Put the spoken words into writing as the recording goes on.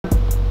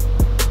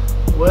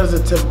What is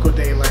a typical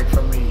day like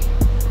for me?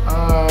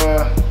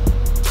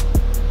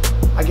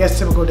 I guess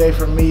typical day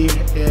for me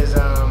is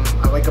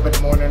I wake up in the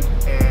morning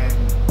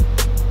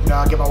and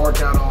I get my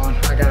workout on.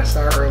 I gotta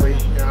start early.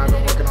 I've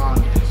been working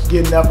on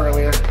getting up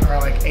earlier,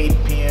 around like 8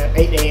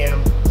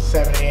 a.m.,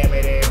 7 a.m.,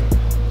 8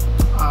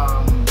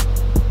 a.m.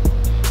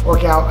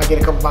 Work out. I get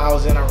a couple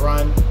miles in. I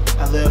run.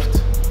 I lift.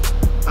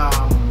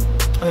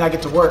 And then I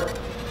get to work.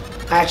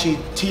 I actually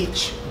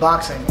teach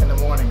boxing in the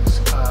mornings.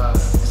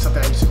 It's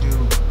something I used to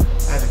do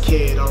as a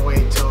kid all the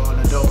way till an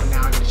adult, and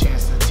now I get a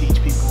chance to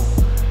teach people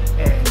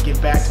and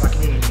give back to my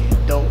community,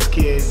 adults,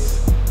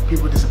 kids,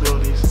 people with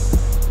disabilities.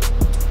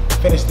 I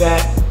finish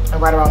that,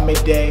 and right around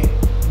midday,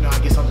 I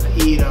get something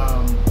to eat.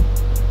 I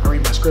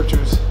read my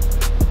scriptures,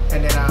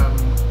 and then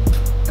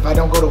if I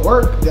don't go to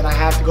work, then I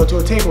have to go to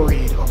a table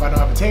read, or if I don't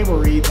have a table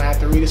read, then I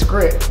have to read a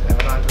script. And if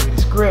I don't have to read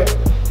a script,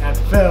 I have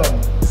to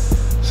film.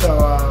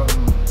 So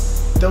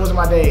those are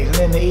my days, and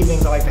then in the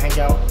evenings I like to hang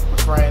out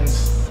with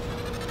friends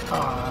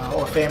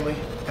or family.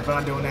 If I'm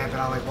not doing that, then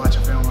I like watch a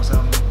film or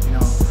something. You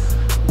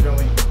feel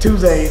me?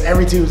 Tuesdays,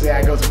 every Tuesday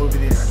I go to the movie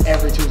theater.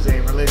 Every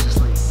Tuesday,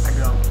 religiously, I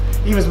go.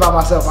 Even if it's by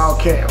myself, I don't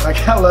care.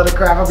 Like, I love the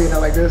crap. I'll be in there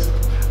like this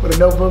with a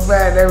notebook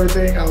bag and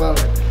everything. I love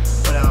it.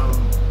 But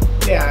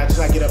yeah,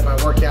 I get up, I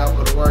work out,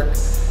 go to work.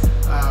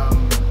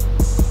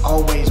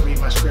 Always read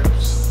my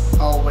scripts.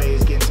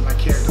 Always get into my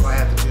character, what I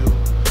have to do.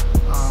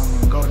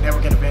 Go to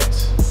networking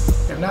events.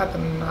 If not,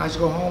 then I just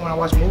go home and I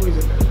watch movies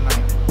at the end of the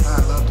night. I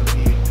love to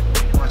be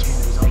watching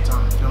movies all the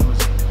time. Film is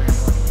very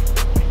important.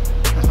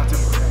 That's my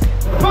typical day.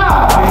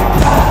 5,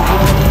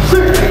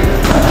 6,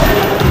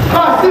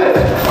 5, 6, 5, 6,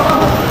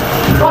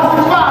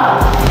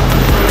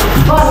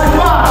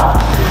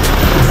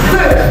 5,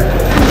 6,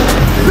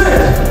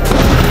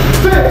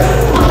 6, 6.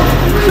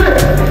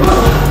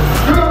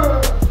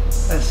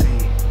 Let's see.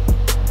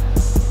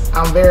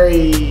 I'm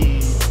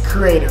very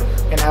creative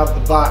and out of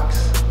the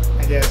box,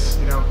 I guess.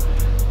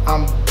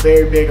 I'm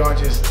very big on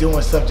just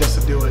doing stuff just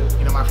to do it.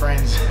 My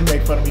friends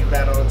make fun of me for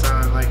that all the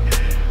time. Like,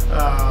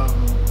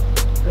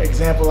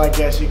 example, I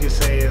guess you could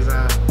say, is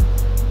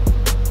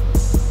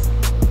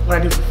what I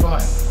do for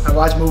fun. I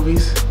watch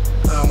movies.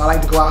 I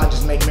like to go out and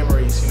just make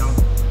memories. I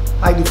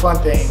like to do fun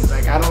things.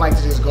 Like, I don't like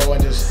to just go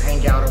and just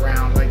hang out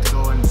around. I like to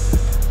go and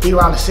be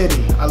around the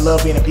city. I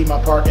love being at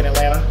Piedmont Park in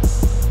Atlanta,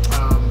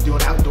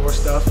 doing outdoor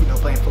stuff.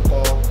 Playing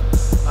football,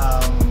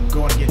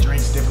 going to get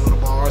drinks at different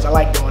little bars. I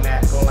like doing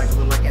that. Going like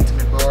little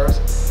intimate bars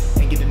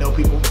and get to know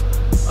people.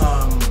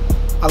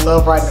 I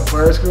love riding the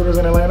bird scooters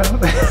in Atlanta.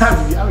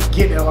 I was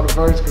getting on the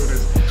bird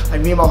scooters.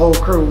 Like, me and my whole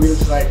crew, we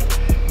just like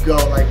go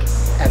like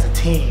as a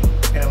team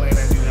in Atlanta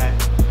and do that.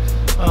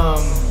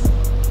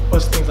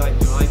 What's the things I like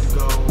to do? I like to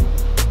go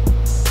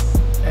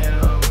and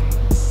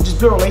just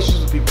build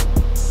relationships with people.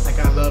 Like,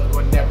 I love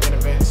going to networking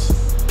events.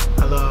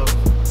 I love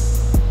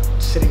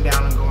sitting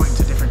down and going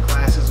to different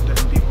classes with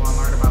different people and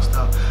learning about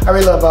stuff. I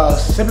really love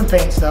sipping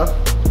paint stuff.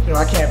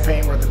 I can't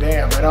paint worth a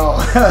damn at all.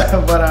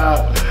 But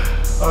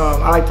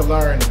I like to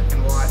learn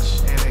and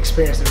watch and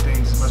experience the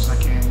things as much as I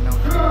can.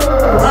 I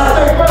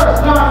say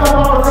first, 9 4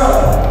 on the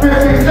run.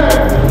 15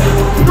 seconds.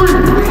 3, 2,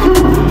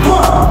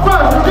 1,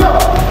 5, go.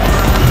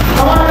 I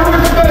want to do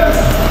this better.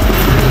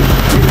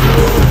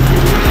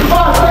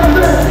 5 seconds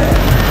in.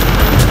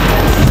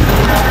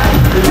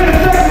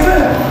 10 seconds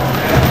in.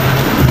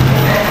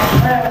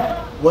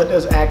 What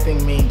does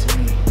acting mean to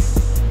me?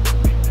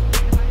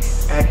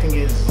 Acting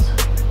it's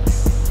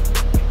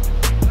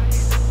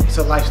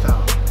a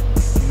lifestyle,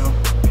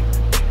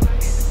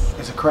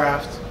 It's a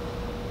craft.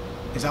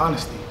 It's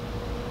honesty.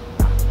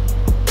 I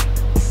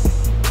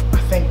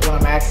think when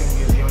I'm acting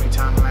is the only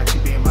time I'm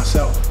actually being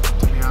myself,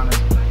 to be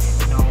honest.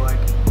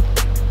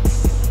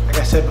 Like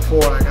I said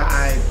before, like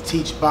I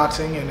teach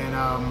boxing, and then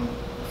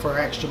for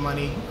extra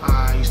money,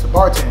 I used to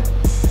bartend.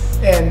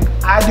 And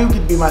I do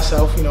get to be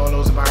myself, in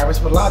those environments,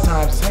 but a lot of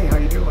times it's, hey, how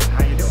you doing?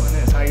 How you doing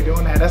this? How you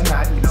doing that? That's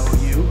not,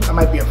 you. That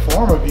might be a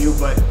form of you,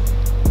 but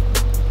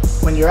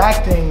when you're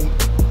acting,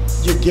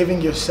 you're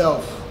giving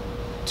yourself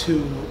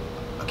to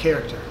a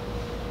character,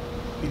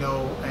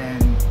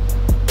 and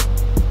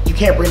you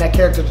can't bring that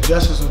character to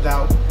justice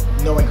without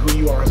knowing who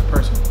you are as a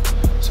person.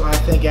 So I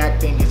think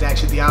acting is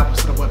actually the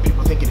opposite of what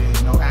people think it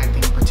is.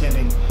 Acting,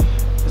 pretending,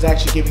 is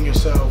actually giving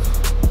yourself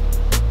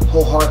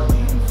wholeheartedly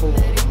and full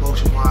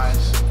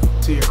emotion-wise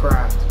to your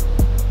craft.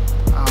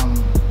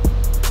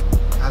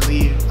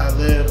 I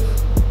live,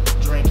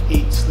 drink,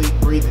 eat, sleep,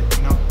 breathe it.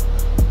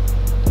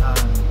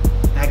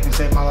 Acting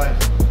saved my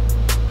life,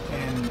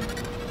 and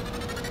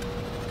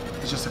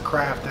it's just a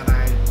craft that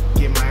I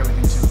give my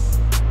everything to.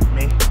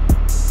 Me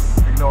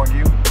ignoring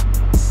you?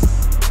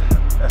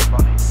 That's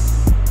funny.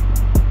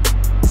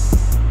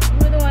 You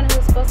were the one who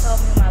was supposed to help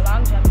me with my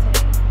long jump today.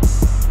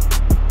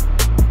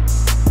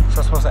 So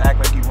I'm supposed to act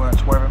like you weren't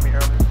swerving me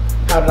earlier?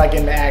 How did I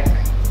get into acting?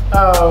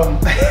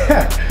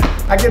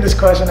 I get this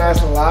question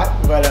asked a lot,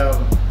 but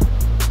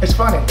it's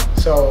funny.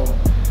 So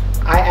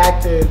I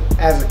acted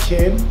as a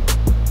kid.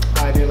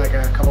 I did like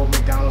a couple of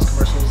McDonald's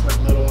commercials, like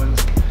little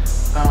ones.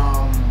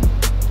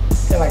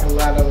 and like a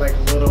lot of like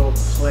little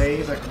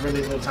plays, like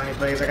really little tiny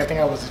plays. Like I think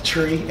I was a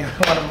tree in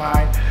one of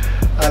mine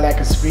that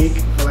could speak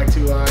for like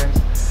 2 lines.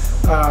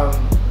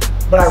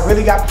 But I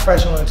really got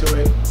professional into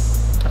it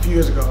a few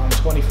years ago. I'm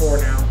 24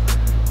 now,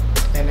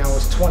 and I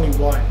was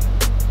 21,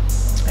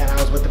 and I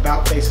was with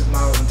About Faces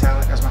Models and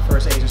Talent. That's my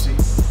first agency.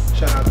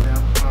 Shout out to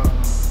them.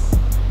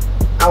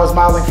 I was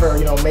modeling for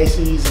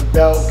Macy's and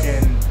Belk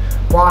and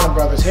Warner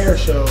Brothers hair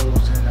shows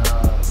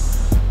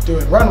and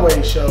doing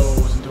runway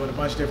shows and doing a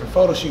bunch of different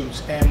photo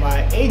shoots. And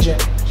my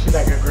agent, she's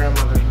like a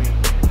grandmother to me.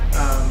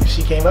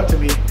 She came up to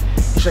me.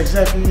 She's like,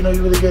 Zeph, you're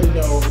really good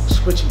at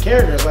switching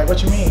characters. Like,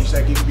 what you mean? She's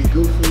like, you can be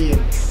goofy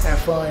and have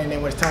fun, and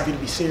then when it's time for you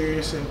to be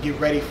serious and get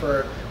ready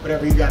for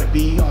whatever you got to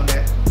be on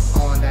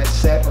that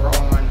set or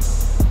on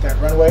that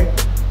runway,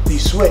 you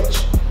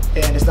switch,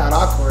 and it's not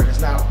awkward.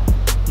 It's not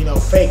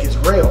fake. It's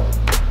real.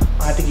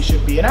 I think you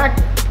should be an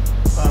actor.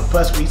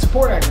 Plus, we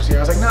support actors here.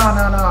 I was like, no,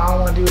 I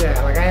don't want to do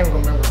that. Like, I ain't gonna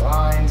remember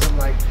lines. I'm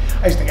like,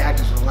 I used to think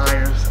actors were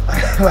liars.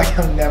 Like,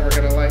 I'm never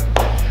gonna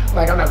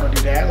I'm not gonna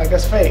do that. Like,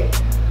 that's fake.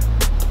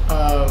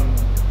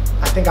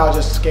 I think I was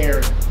just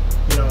scared,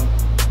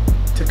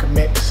 to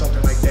commit to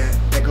something like that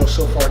goes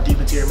so far deep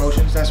into your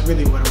emotions. That's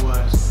really what it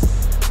was.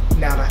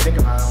 Now that I think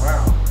about it,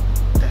 wow,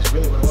 that's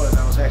really what it was.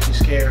 I was actually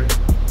scared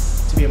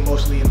to be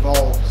emotionally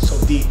involved so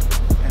deep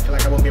and feel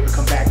like I won't be able to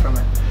come back from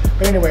it.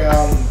 But anyway,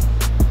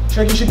 she's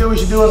like, you should do it. I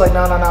was like,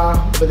 no.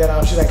 But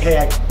then she's like, hey,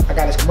 I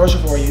got this commercial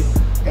for you,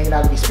 and you're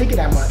not gonna be speaking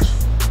that much.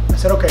 I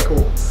said, okay,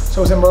 cool.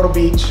 So it was in Myrtle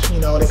Beach.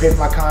 They paid for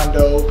my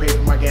condo, paid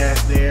for my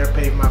gas there,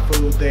 paid for my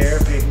food there,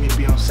 paid for me to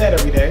be on set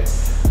every day.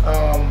 So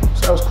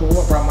that was cool.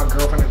 I brought my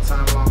girlfriend at the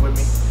time along with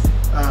me.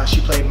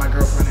 She played my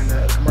girlfriend in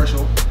the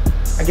commercial.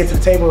 I get to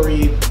the table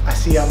read. I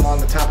see I'm on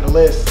the top of the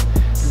list.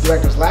 The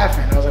director's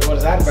laughing. I was like, what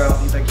is that about?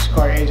 He's like, you should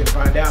call your agent and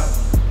find out.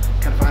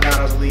 Kind of find out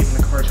I was leaving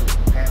the commercial.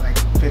 I had like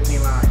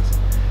 15 lines.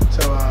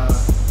 So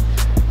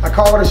I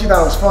called her. She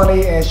thought it was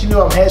funny, and she knew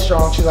I'm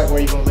headstrong. She's like, well,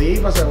 you gonna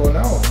leave? I said, well,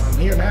 no, I'm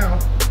here now.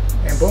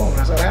 And boom,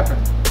 that's what happened.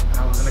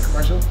 I was in the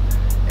commercial,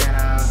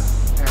 and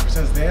ever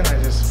since then, I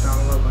just fell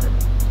in love with it.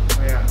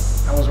 So yeah,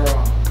 I was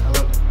wrong. I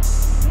loved it.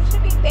 You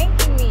should be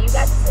thanking me. You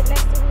got to sit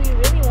next to who you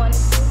really wanted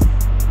to.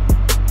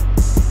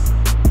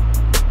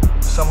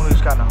 Someone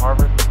who's gotten to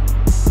Harvard,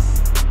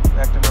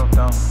 acting real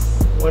dumb.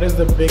 What is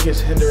the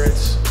biggest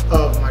hindrance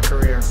of my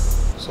career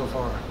so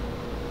far?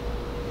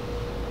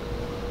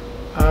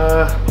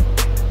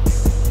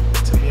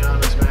 To be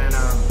honest, man,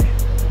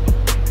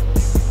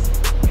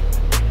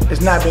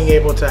 it's not being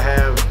able to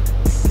have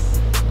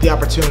the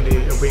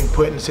opportunity of being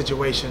put in a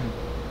situation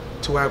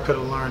to where I could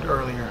have learned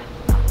earlier.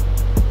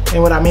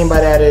 And what I mean by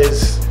that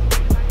is,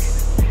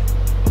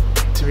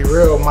 to be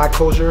real, my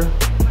culture,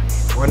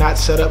 we're not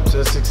set up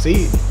to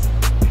succeed.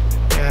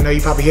 And I know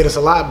you probably hear this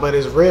a lot, but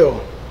it's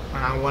real.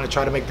 And I want to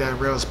try to make that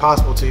real as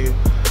possible to you.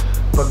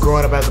 But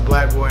growing up as a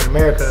black boy in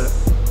America,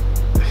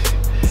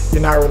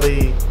 you're not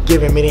really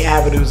given many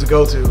avenues to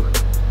go to.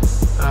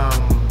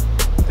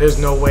 There's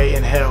no way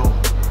in hell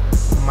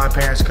my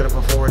parents could have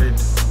afforded,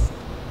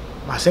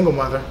 my single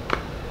mother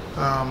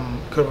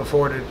could have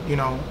afforded,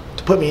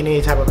 to put me in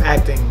any type of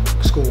acting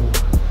school.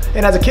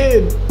 And as a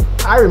kid,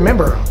 I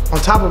remember, on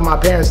top of my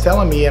parents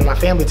telling me and my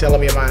family telling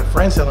me and my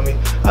friends telling me,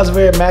 I was a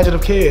very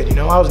imaginative kid.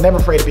 I was never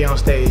afraid to be on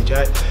stage.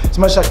 As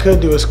much as I could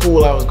do at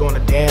school, I was going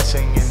to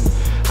dancing and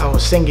I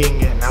was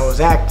singing and I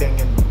was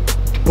acting and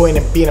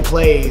being in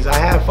plays. I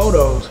have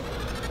photos,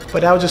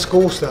 but that was just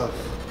school stuff.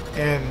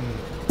 And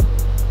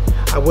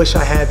I wish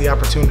I had the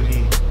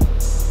opportunity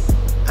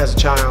as a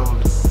child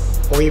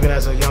or even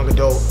as a young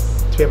adult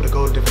to be able to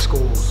go to different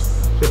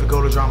schools, to be able to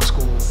go to drama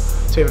school,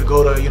 to be able to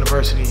go to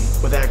university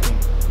with acting.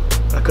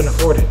 But I couldn't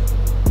afford it.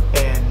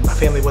 And my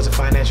family wasn't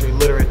financially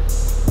literate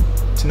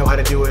to know how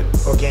to do it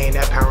or gain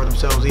that power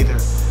themselves either.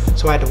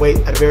 So I had to wait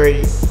at a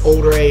very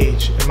older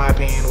age, in my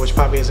opinion, which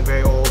probably isn't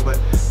very old, but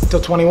until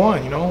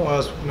 21, I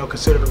was,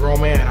 considered a grown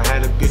man. I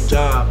had a good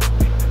job,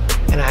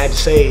 and I had to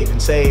save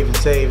and save and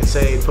save and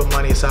save, put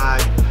money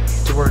aside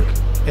to work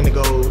and to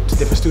go to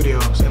different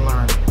studios and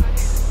learn.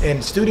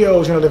 And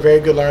studios, they're very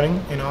good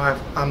learning.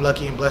 I'm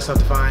lucky and blessed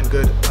enough to find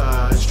good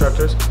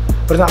instructors,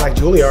 but it's not like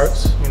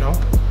Juilliard's,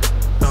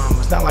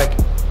 It's not like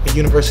a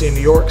university in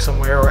New York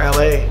somewhere or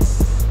LA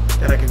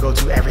that I could go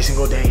to every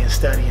single day and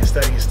study and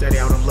study and study.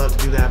 I would have loved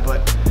to do that, but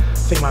I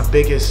think my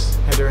biggest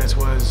hindrance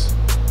was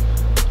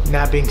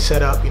not being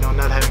set up,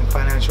 not having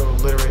financial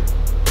literate,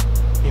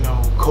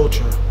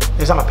 culture.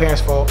 It's not my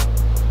parents' fault.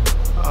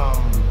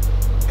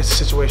 It's a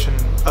situation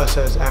us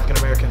as African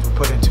Americans were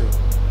put into,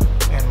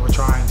 and we're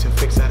trying to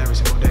fix that every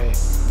single day.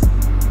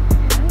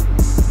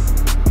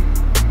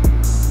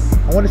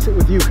 I want to sit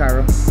with you,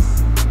 Cairo.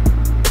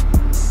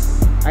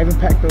 I even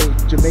packed those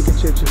Jamaican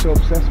chips you're so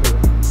obsessed with.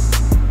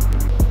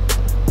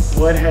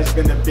 What has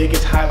been the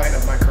biggest highlight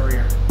of my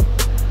career?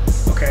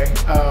 Okay,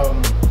 I'll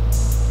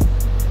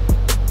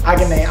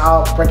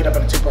break it up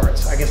into 2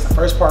 parts. I guess the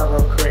first part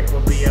real quick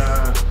will be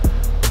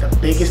the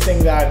biggest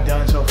thing that I've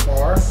done so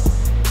far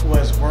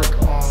was work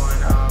on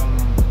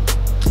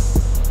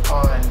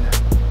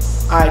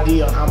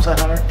ID on Homicide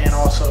Hunter and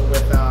also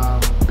with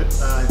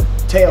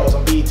Tales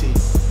on BET.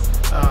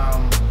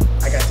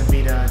 I got to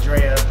meet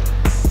Drea,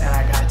 and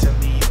I got to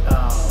meet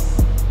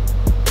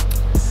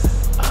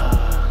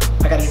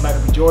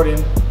Michael B.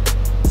 Jordan.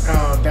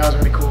 That was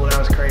really cool. That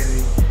was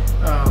crazy.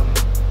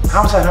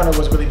 Homicide Hunter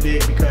was really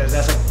big because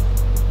that's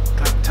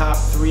like top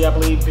 3, I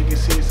believe,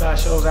 biggest CSI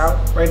shows out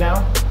right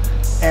now.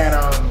 And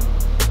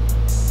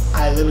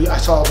I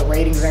saw the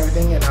ratings and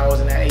everything, and I was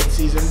in that 8th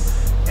season,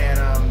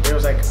 and there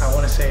was like, I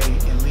want to say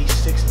at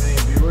least 6 million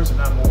viewers, if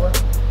not more,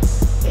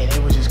 and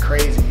it was just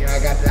crazy. You know, I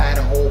had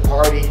a whole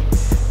party,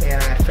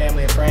 and I had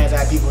family and friends. I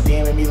had people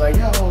DMing me like,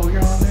 yo,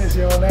 you're on this,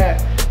 you're on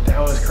that. That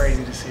was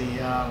crazy to see.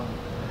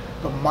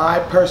 But my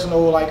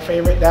personal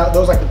favorite,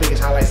 those like the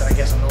biggest highlights that I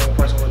guess a normal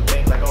person would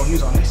think, like, oh,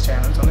 he's on this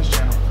channel, he's on this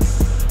channel.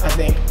 I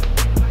think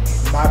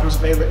my personal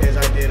favorite is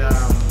I did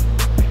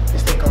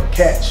this thing called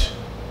Catch,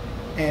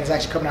 and it's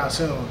actually coming out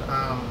soon.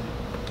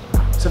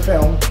 It's a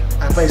film.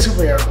 I play a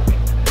superhero,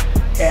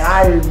 and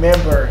I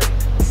remember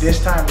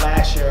this time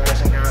last year I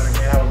said, man,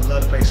 I would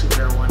love to play a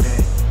superhero one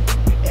day,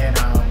 and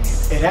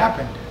it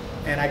happened,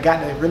 and I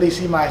got to really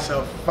see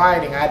myself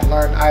fighting. I had to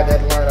learn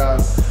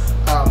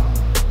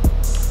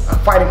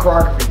fighting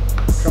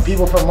choreography from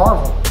people from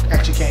Marvel.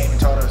 Actually came and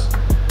taught us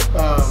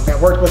that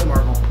worked with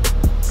Marvel.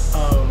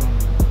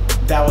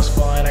 That was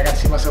fun. I got to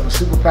see myself with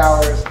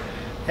superpowers,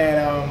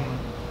 and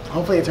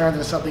hopefully it turns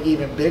into something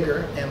even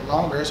bigger and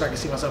longer, so I can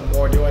see myself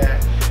more doing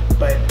that.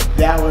 But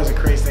that was the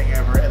craziest thing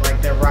ever, and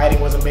like their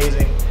writing was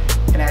amazing,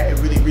 and it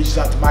really reaches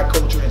out to my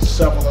culture and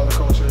several other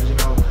cultures. You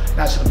know,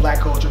 not just the black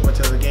culture, but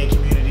to the gay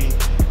community,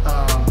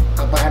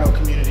 albino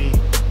community.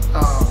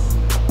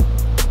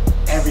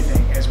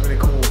 Everything is really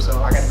cool.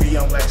 So I got to be a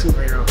young black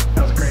superhero.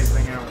 That was the craziest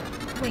thing ever.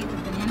 Wait, the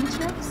banana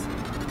chips?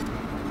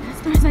 That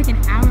starts like an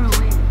hour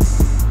away.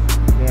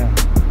 Yeah,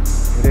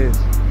 it is.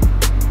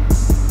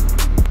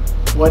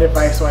 What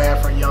advice do I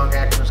have for young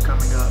actors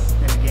coming up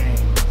in the game?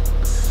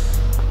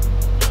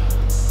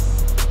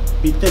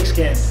 Be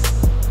thick-skinned.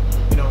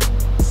 You know,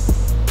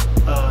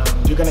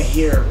 you're gonna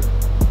hear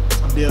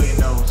a million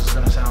no's. It's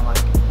gonna sound like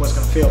what's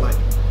gonna feel like.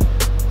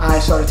 I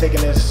started taking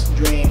this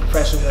dream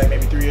professionally like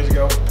maybe 3 years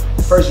ago.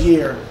 The first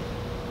year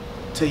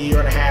to a year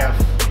and a half,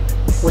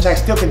 which I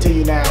still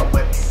continue now,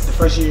 but the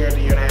first year to a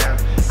year and a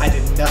half, I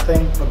did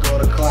nothing but go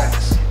to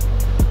class.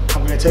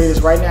 I'm gonna tell you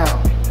this right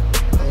now.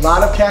 A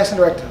lot of casting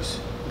directors,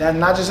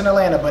 not just in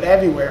Atlanta, but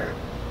everywhere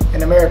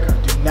in America,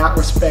 do not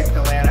respect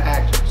Atlanta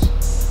actors,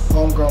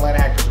 homegrown Atlanta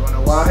actors. You wanna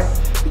know why?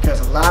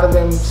 Because a lot of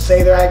them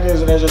say they're actors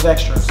and they're just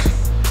extras.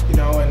 You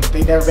know, and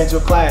they've never been to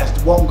a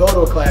class, won't go to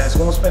a class,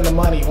 won't spend the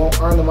money,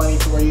 won't earn the money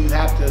to where you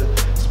have to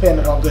spend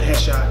it on good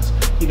headshots.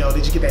 You know, they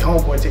just get their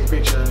homeboy to take a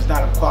picture. It's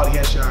not a quality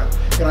headshot.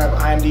 They don't have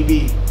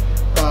IMDb,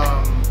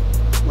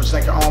 which is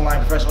like their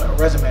online professional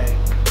resume.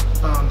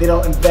 They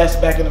don't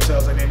invest back in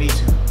themselves like they need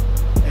to,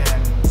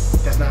 and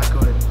that's not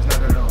good. It's not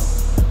good at all.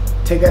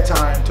 Take that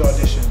time to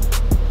audition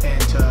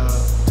and to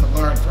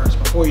learn first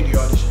before you do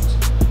auditions.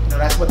 You know,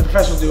 that's what the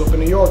professionals do up in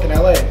New York and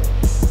LA.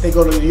 They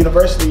go to the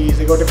universities,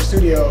 they go to different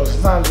studios,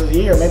 sometimes a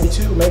year, maybe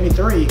 2, maybe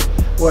 3,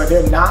 where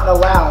they're not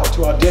allowed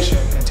to audition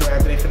until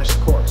after they finish the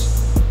course.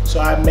 So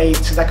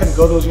since I couldn't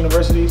go to those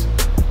universities,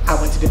 I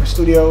went to different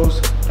studios,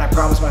 and I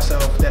promised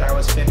myself that I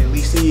would spend at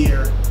least a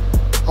year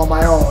on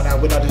my own. I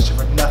wouldn't audition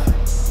for nothing.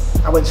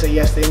 I wouldn't say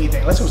yes to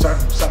anything, unless it was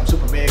something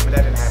super big, but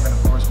that didn't happen,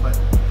 of course. But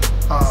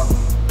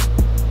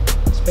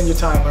spend your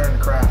time learning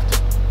the craft,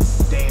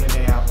 day in and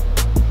day out.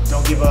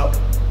 Don't give up.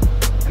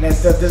 And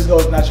this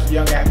goes not just for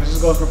young actors,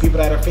 this goes for people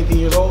that are 50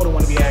 years old and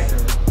want to be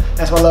actors.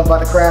 That's what I love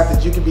about the craft,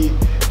 that you can be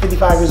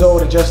 55 years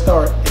old and just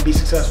start and be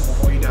successful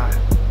before you die.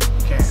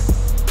 You can.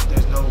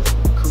 There's no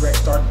correct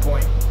starting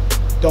point.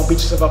 Don't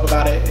beat yourself up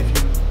about it if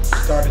you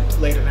started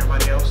later than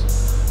everybody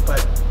else.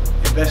 But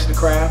invest in the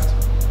craft,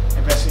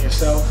 invest in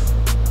yourself,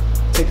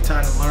 take the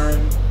time to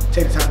learn,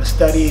 take the time to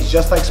study. It's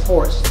just like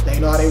sports. They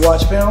know how they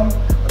watch film.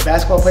 But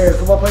basketball players,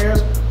 football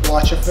players,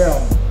 watch your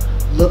film.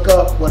 Look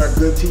up what are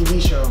good TV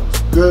shows,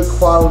 good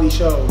quality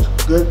shows,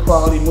 good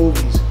quality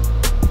movies.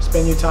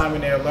 Spend your time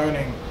in there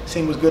learning,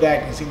 seeing what's good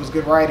acting, seeing what's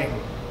good writing.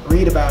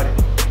 Read about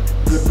it.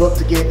 Good book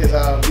to get is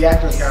The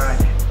Actor's Guide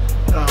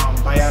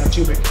by Anna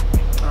Chubik.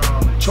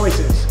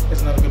 Choices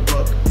is another good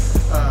book.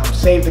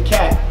 Save the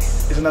Cat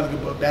is another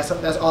good book. That's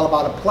all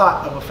about a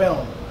plot of a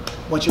film.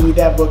 Once you read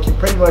that book, you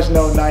pretty much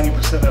know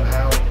 90% of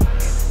how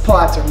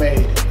plots are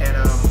made, and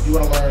you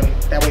want to learn.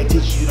 That way, it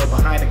teaches you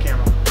behind the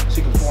camera, so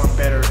you can perform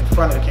better in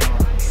front of the camera.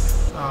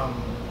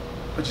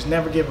 But just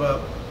never give up.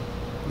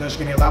 You know, you're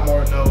gonna hear a lot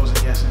more no's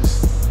and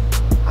yeses.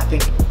 I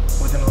think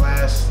within the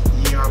last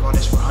year, I've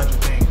auditioned for 100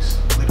 things,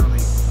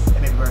 literally,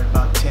 and they've heard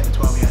about 10 to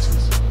 12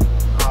 yeses,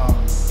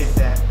 if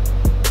that.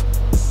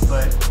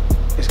 But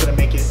it's gonna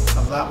make it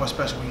a lot more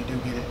special when you do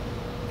get it.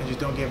 And just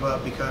don't give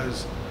up,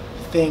 because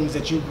things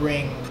that you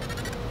bring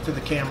to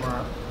the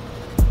camera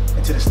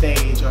and to the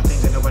stage are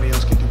things that nobody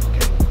else can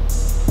duplicate.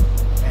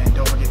 And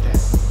don't forget that.